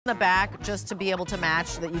the back just to be able to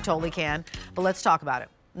match that you totally can, but let's talk about it.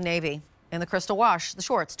 Navy in the crystal wash, the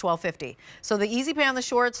shorts, $12.50. So the easy pay on the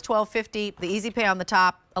shorts, $12.50. The easy pay on the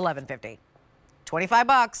top, $11.50. 25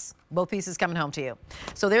 bucks, both pieces coming home to you.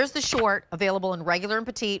 So there's the short, available in regular and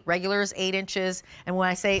petite. Regular is 8 inches, and when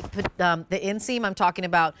I say the inseam, I'm talking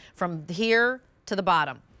about from here to the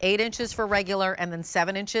bottom. 8 inches for regular and then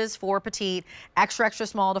 7 inches for petite, extra, extra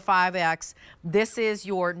small to 5X. This is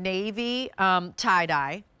your navy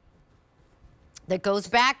tie-dye that goes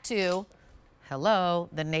back to, hello,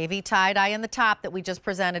 the navy tie-dye in the top that we just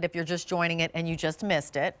presented if you're just joining it and you just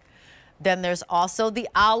missed it. Then there's also the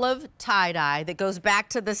olive tie-dye that goes back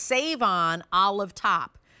to the Save-On olive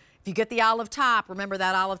top. If you get the olive top, remember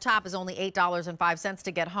that olive top is only $8.05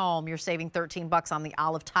 to get home. You're saving 13 bucks on the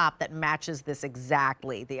olive top that matches this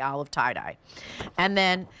exactly, the olive tie-dye. And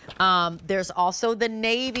then there's also the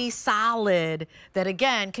navy solid that,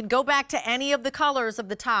 again, can go back to any of the colors of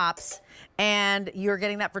the tops, and you're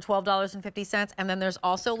getting that for $12.50. And then there's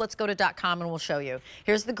also, let's go to .com and we'll show you.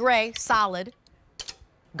 Here's the gray solid,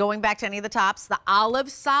 going back to any of the tops. The olive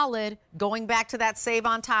solid, going back to that Save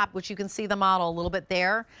On top, which you can see the model a little bit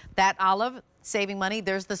there. That olive, saving money.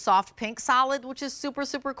 There's the soft pink solid, which is super,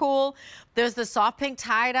 super cool. There's the soft pink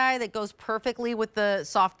tie-dye that goes perfectly with the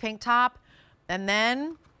soft pink top. And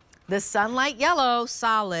then the sunlight yellow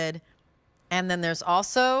solid. And then there's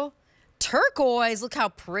also turquoise. Look how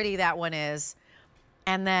pretty that one is.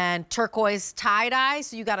 And then turquoise tie-dye.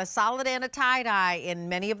 So you got a solid and a tie-dye in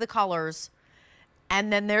many of the colors.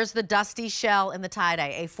 And then there's the dusty shell in the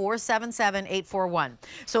tie-dye, a 477841.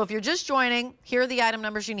 So if you're just joining, here are the item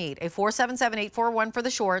numbers you need. A 477841 for the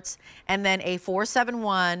shorts, and then a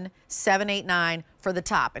 471789 for the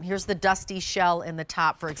top. And here's the dusty shell in the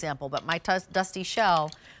top, for example. But my dusty shell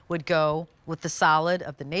would go with the solid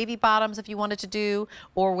of the navy bottoms if you wanted to do,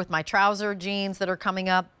 or with my trouser jeans that are coming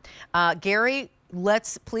up. Gary,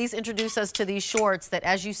 let's please introduce us to these shorts that,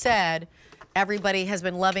 as you said, everybody has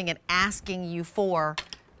been loving and asking you for.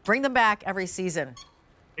 Bring them back every season.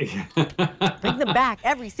 Bring them back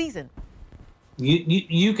every season.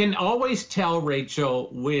 You can always tell, Rachel,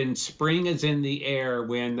 when spring is in the air,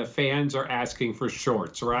 when the fans are asking for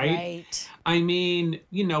shorts, right? Right. I mean,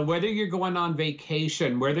 you know, whether you're going on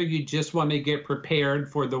vacation, whether you just want to get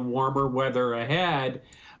prepared for the warmer weather ahead,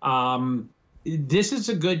 this is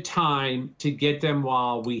a good time to get them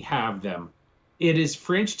while we have them. It is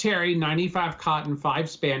French terry, 95 cotton, 5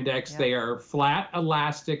 spandex. Yep. They are flat,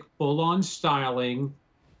 elastic, full-on styling.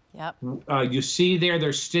 Yep. You see there,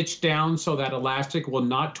 they're stitched down so that elastic will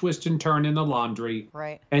not twist and turn in the laundry.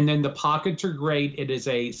 Right. And then the pockets are great. It is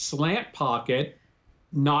a slant pocket,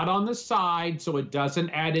 not on the side, so it doesn't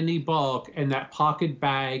add any bulk. And that pocket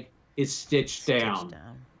bag is stitched down.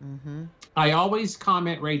 Mm-hmm. I always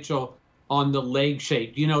comment, Rachel, on the leg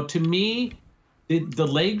shape. You know, to me, the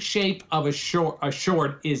leg shape of a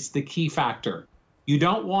short is the key factor. You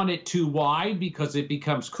don't want it too wide because it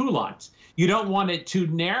becomes culottes. You don't want it too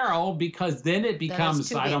narrow because then it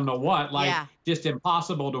becomes, I don't know what, like just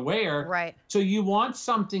impossible to wear. Right. So you want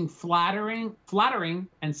something flattering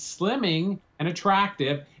and slimming and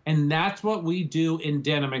attractive, and that's what we do in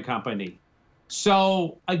Denim & Company.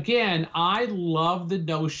 So again, I love the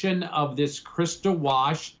notion of this crystal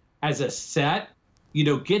wash as a set. You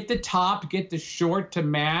know, get the top, get the short to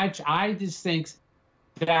match. I just think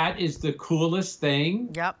that is the coolest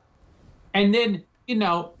thing. Yep. And then, you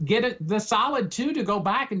know, get the solid too to go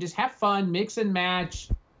back and just have fun, mix and match.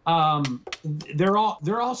 They're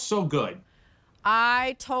all so good.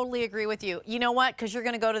 I totally agree with you. You know what? Because you're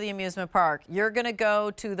going to go to the amusement park. You're going to go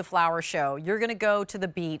to the flower show. You're going to go to the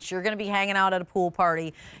beach. You're going to be hanging out at a pool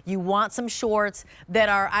party. You want some shorts that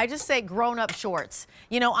are, I just say, grown-up shorts.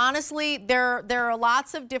 You know, honestly, there are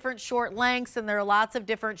lots of different short lengths, and there are lots of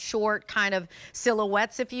different short kind of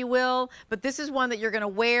silhouettes, if you will. But this is one that you're going to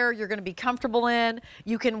wear. You're going to be comfortable in.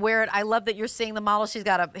 You can wear it. I love that you're seeing the model. She's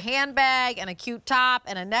got a handbag and a cute top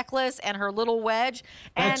and a necklace and her little wedge.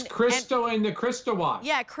 That's crystal in the crystal wash.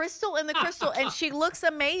 Yeah, crystal in the crystal, and she looks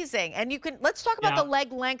amazing. And you can, let's talk about the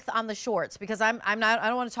leg length on the shorts, because I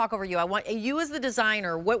don't want to talk over you. I want you as the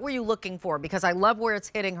designer. What were you looking for? Because I love where it's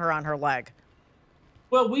hitting her on her leg.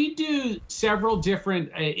 Well, we do several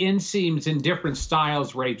different inseams in different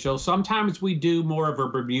styles, Rachel. Sometimes we do more of a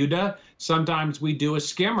Bermuda. Sometimes we do a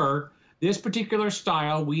skimmer. This particular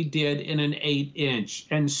style we did in an 8-inch.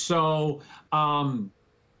 And so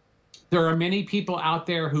there are many people out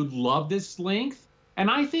there who love this length.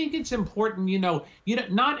 And I think it's important, you know,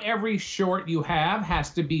 not every short you have has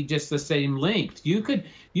to be just the same length. You could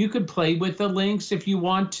play with the lengths if you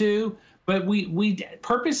want to, But we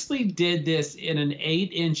purposely did this in an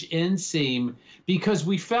 8-inch inseam because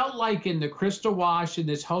we felt like in the Crystal Wash, in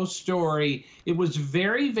this whole story, it was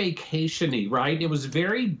very vacation-y, right? It was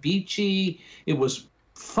very beachy. It was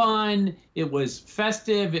fun. It was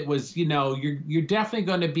festive. It was, you know, you're definitely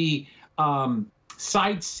going to be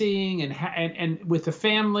sightseeing and with the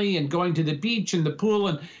family and going to the beach and the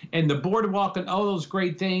pool and the boardwalk and all those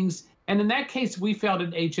great things. And in that case, we felt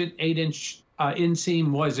an 8-inch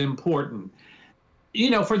inseam was important.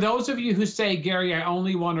 You know, for those of you who say, Gary, I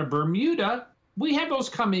only want a Bermuda, we have those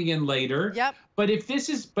coming in later. Yep. But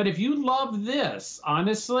if you love this,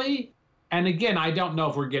 honestly, and again, I don't know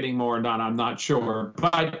if we're getting more or not, I'm not sure,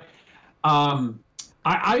 but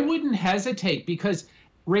I wouldn't hesitate because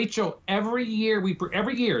Rachel, every year,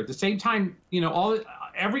 the same time, you know,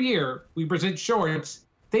 every year we present shorts,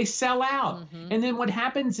 they sell out. And then what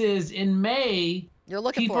happens is in May,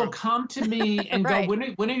 people come to me and right.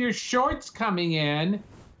 go, when are your shorts coming in?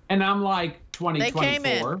 And I'm like, 2024. They came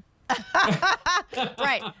in.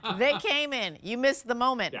 Right, they came in. You missed the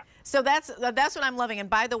moment. Yeah. So that's what I'm loving. And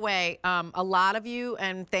by the way, a lot of you,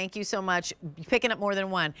 and thank you so much, picking up more than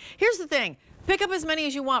one. Here's the thing: pick up as many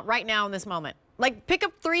as you want right now in this moment. Like, pick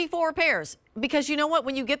up 3, 4 pairs, because you know what?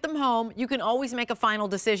 When you get them home, you can always make a final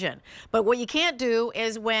decision. But what you can't do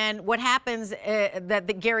is when what happens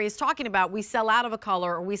that Gary is talking about, we sell out of a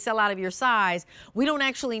color or we sell out of your size, we don't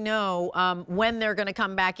actually know when they're going to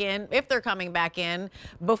come back in, if they're coming back in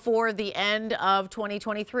before the end of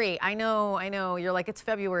 2023. I know, you're like, it's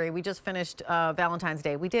February. We just finished Valentine's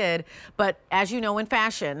Day. We did. But as you know, in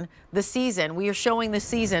fashion, the season, we are showing the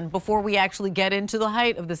season before we actually get into the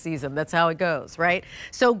height of the season. That's how it goes. Right?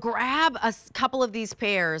 So grab a couple of these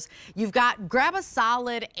pairs. Grab a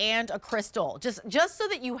solid and a crystal, just so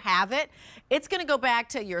that you have it. It's going to go back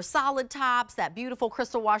to your solid tops. That beautiful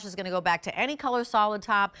crystal wash is going to go back to any color solid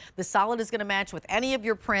top. The solid is going to match with any of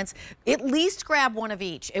your prints. At least grab one of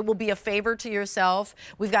each. It will be a favor to yourself.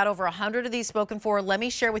 We've got over 100 of these spoken for. Let me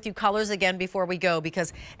share with you colors again before we go,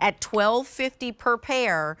 because at $12.50 per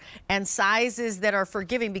pair and sizes that are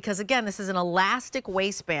forgiving, because again, this is an elastic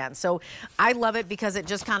waistband. So I love it because it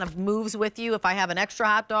just kind of moves with you. If I have an extra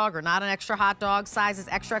hot dog or not an extra hot dog, size is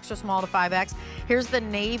extra, extra small to 5X. Here's the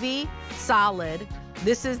navy solid.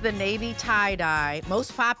 This is the navy tie-dye,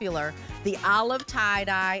 most popular, the olive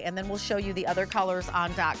tie-dye, and then we'll show you the other colors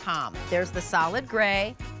on .com. There's the solid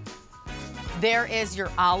gray. There is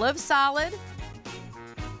your olive solid.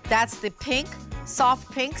 That's the pink,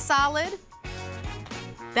 soft pink solid.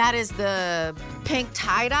 That is the pink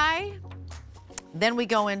tie-dye. Then we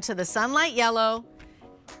go into the sunlight yellow,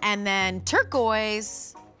 and then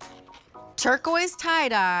turquoise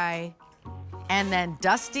tie-dye, and then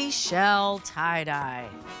dusty shell tie-dye.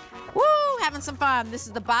 Woo, having some fun. This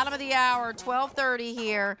is the bottom of the hour, 12:30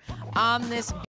 here on this